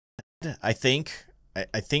I think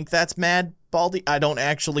that's mad, Baldi. I don't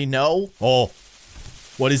actually know. Oh,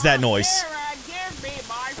 what is that noise?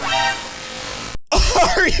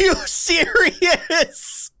 Are you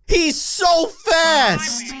serious? He's so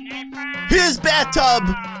fast. His bathtub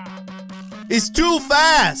is too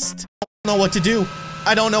fast. I don't know what to do.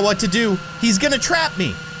 I don't know what to do. He's gonna trap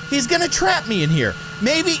me. He's gonna trap me in here.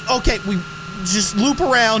 Maybe, okay, we just loop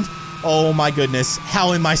around. Oh my goodness.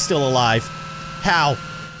 How am I still alive? How?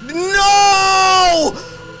 No!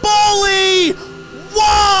 Bully!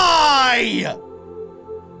 Why?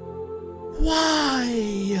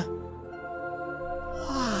 Why?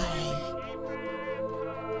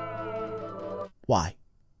 Why?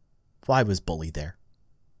 Why was Bully there?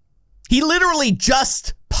 He literally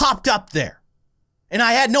just popped up there. And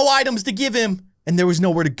I had no items to give him, and there was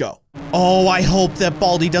nowhere to go. Oh, I hope that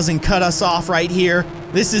Baldi doesn't cut us off right here.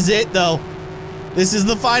 This is it, though. This is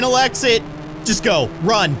the final exit. Just go.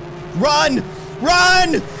 Run. Run!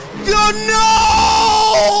 Run! Oh,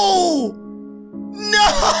 no!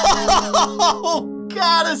 No!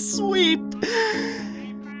 Gotta sweep.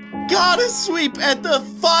 Gotta sweep at the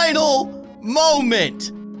final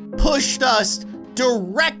moment. Pushed us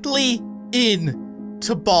directly in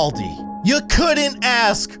to Baldi. You couldn't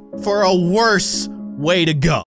ask for a worse way to go.